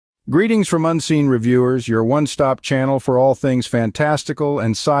Greetings from Unseen Reviewers, your one-stop channel for all things fantastical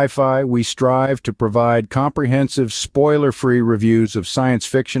and sci-fi. We strive to provide comprehensive, spoiler-free reviews of science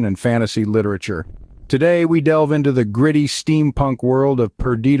fiction and fantasy literature. Today, we delve into the gritty steampunk world of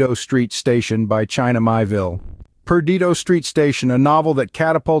Perdido Street Station by China Miéville. Perdido Street Station, a novel that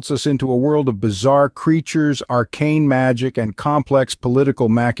catapults us into a world of bizarre creatures, arcane magic, and complex political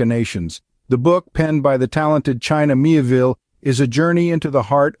machinations. The book, penned by the talented China Miéville, is a journey into the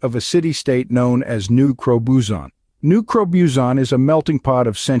heart of a city-state known as New Crobuzon. New Crobuzon is a melting pot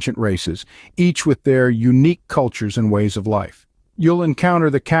of sentient races, each with their unique cultures and ways of life. You'll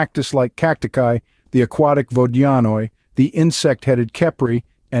encounter the cactus-like cacti, the aquatic vodianoi, the insect-headed kepri,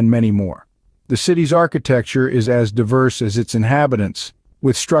 and many more. The city's architecture is as diverse as its inhabitants,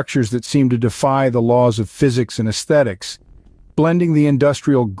 with structures that seem to defy the laws of physics and aesthetics, blending the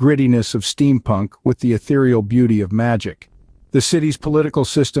industrial grittiness of steampunk with the ethereal beauty of magic. The city's political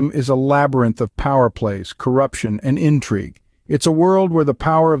system is a labyrinth of power plays, corruption, and intrigue. It's a world where the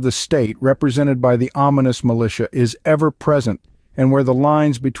power of the state, represented by the ominous militia, is ever present, and where the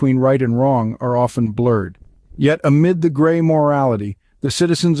lines between right and wrong are often blurred. Yet amid the gray morality, the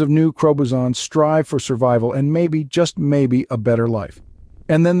citizens of New Crobuzon strive for survival and maybe, just maybe, a better life.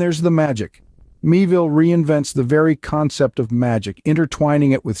 And then there's the magic. Miéville reinvents the very concept of magic,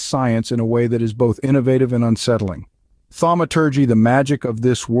 intertwining it with science in a way that is both innovative and unsettling. Thaumaturgy, the magic of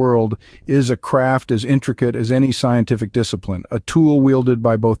this world, is a craft as intricate as any scientific discipline, a tool wielded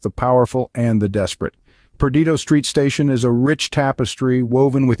by both the powerful and the desperate. Perdido Street Station is a rich tapestry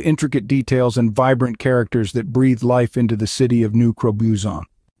woven with intricate details and vibrant characters that breathe life into the city of New Crobuzon.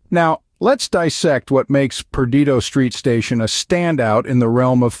 Now, let's dissect what makes Perdido Street Station a standout in the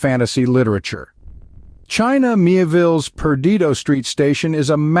realm of fantasy literature. China Miéville's Perdido Street Station is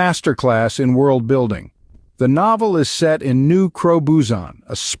a masterclass in world building. The novel is set in New Crobuzon,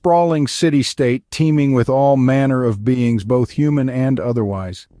 a sprawling city-state teeming with all manner of beings, both human and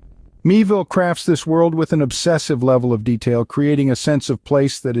otherwise. Miéville crafts this world with an obsessive level of detail, creating a sense of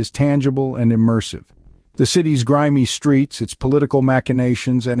place that is tangible and immersive. The city's grimy streets, its political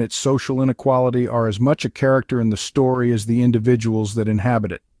machinations, and its social inequality are as much a character in the story as the individuals that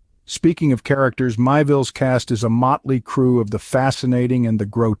inhabit it. Speaking of characters, Miéville's cast is a motley crew of the fascinating and the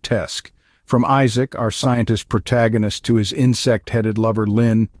grotesque. From Isaac, our scientist protagonist, to his insect-headed lover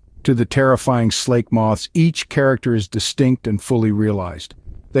Lin, to the terrifying slake moths, each character is distinct and fully realized.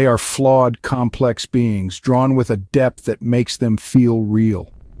 They are flawed, complex beings, drawn with a depth that makes them feel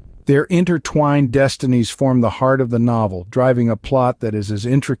real. Their intertwined destinies form the heart of the novel, driving a plot that is as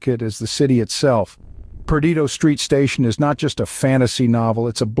intricate as the city itself. Perdido Street Station is not just a fantasy novel,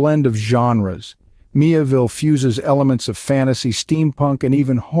 it's a blend of genres. Miéville fuses elements of fantasy, steampunk, and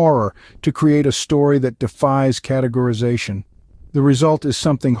even horror to create a story that defies categorization. The result is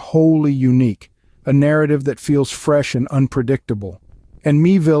something wholly unique, a narrative that feels fresh and unpredictable. And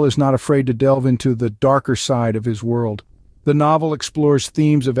Miéville is not afraid to delve into the darker side of his world. The novel explores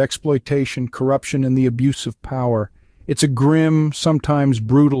themes of exploitation, corruption, and the abuse of power. It's a grim, sometimes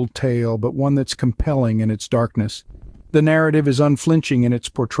brutal tale, but one that's compelling in its darkness. The narrative is unflinching in its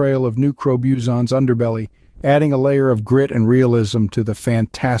portrayal of New Crobuzon's underbelly, adding a layer of grit and realism to the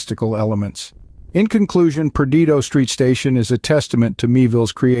fantastical elements. In conclusion, Perdido Street Station is a testament to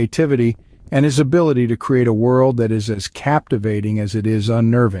Miéville's creativity and his ability to create a world that is as captivating as it is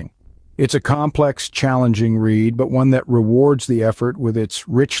unnerving. It's a complex, challenging read, but one that rewards the effort with its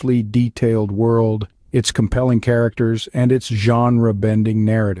richly detailed world, its compelling characters, and its genre-bending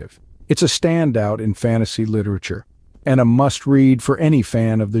narrative. It's a standout in fantasy literature, and a must-read for any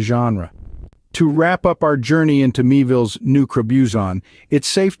fan of the genre. To wrap up our journey into Miéville's New Crobuzon, it's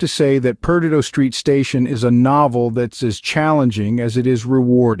safe to say that Perdido Street Station is a novel that's as challenging as it is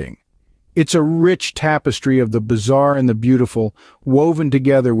rewarding. It's a rich tapestry of the bizarre and the beautiful, woven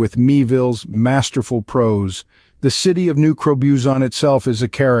together with Miéville's masterful prose. The city of New Crobuzon itself is a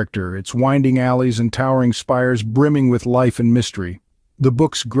character, its winding alleys and towering spires brimming with life and mystery. The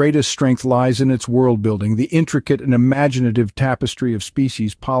book's greatest strength lies in its world-building, the intricate and imaginative tapestry of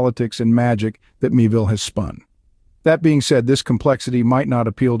species, politics, and magic that Miéville has spun. That being said, this complexity might not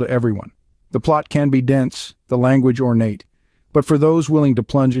appeal to everyone. The plot can be dense, the language ornate, but for those willing to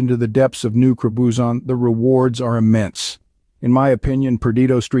plunge into the depths of New Crobuzon, the rewards are immense. In my opinion,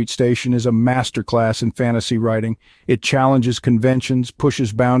 Perdido Street Station is a masterclass in fantasy writing. It challenges conventions,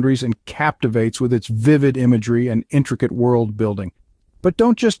 pushes boundaries, and captivates with its vivid imagery and intricate world-building. But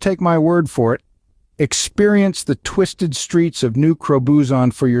don't just take my word for it. Experience the twisted streets of New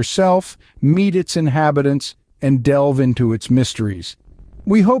Crobuzon for yourself, meet its inhabitants, and delve into its mysteries.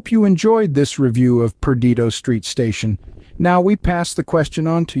 We hope you enjoyed this review of Perdido Street Station. Now we pass the question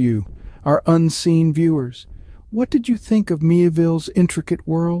on to you, our unseen viewers. What did you think of Miéville's intricate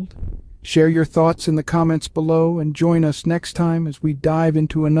world? Share your thoughts in the comments below and join us next time as we dive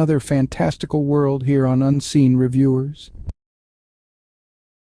into another fantastical world here on Unseen Reviewers.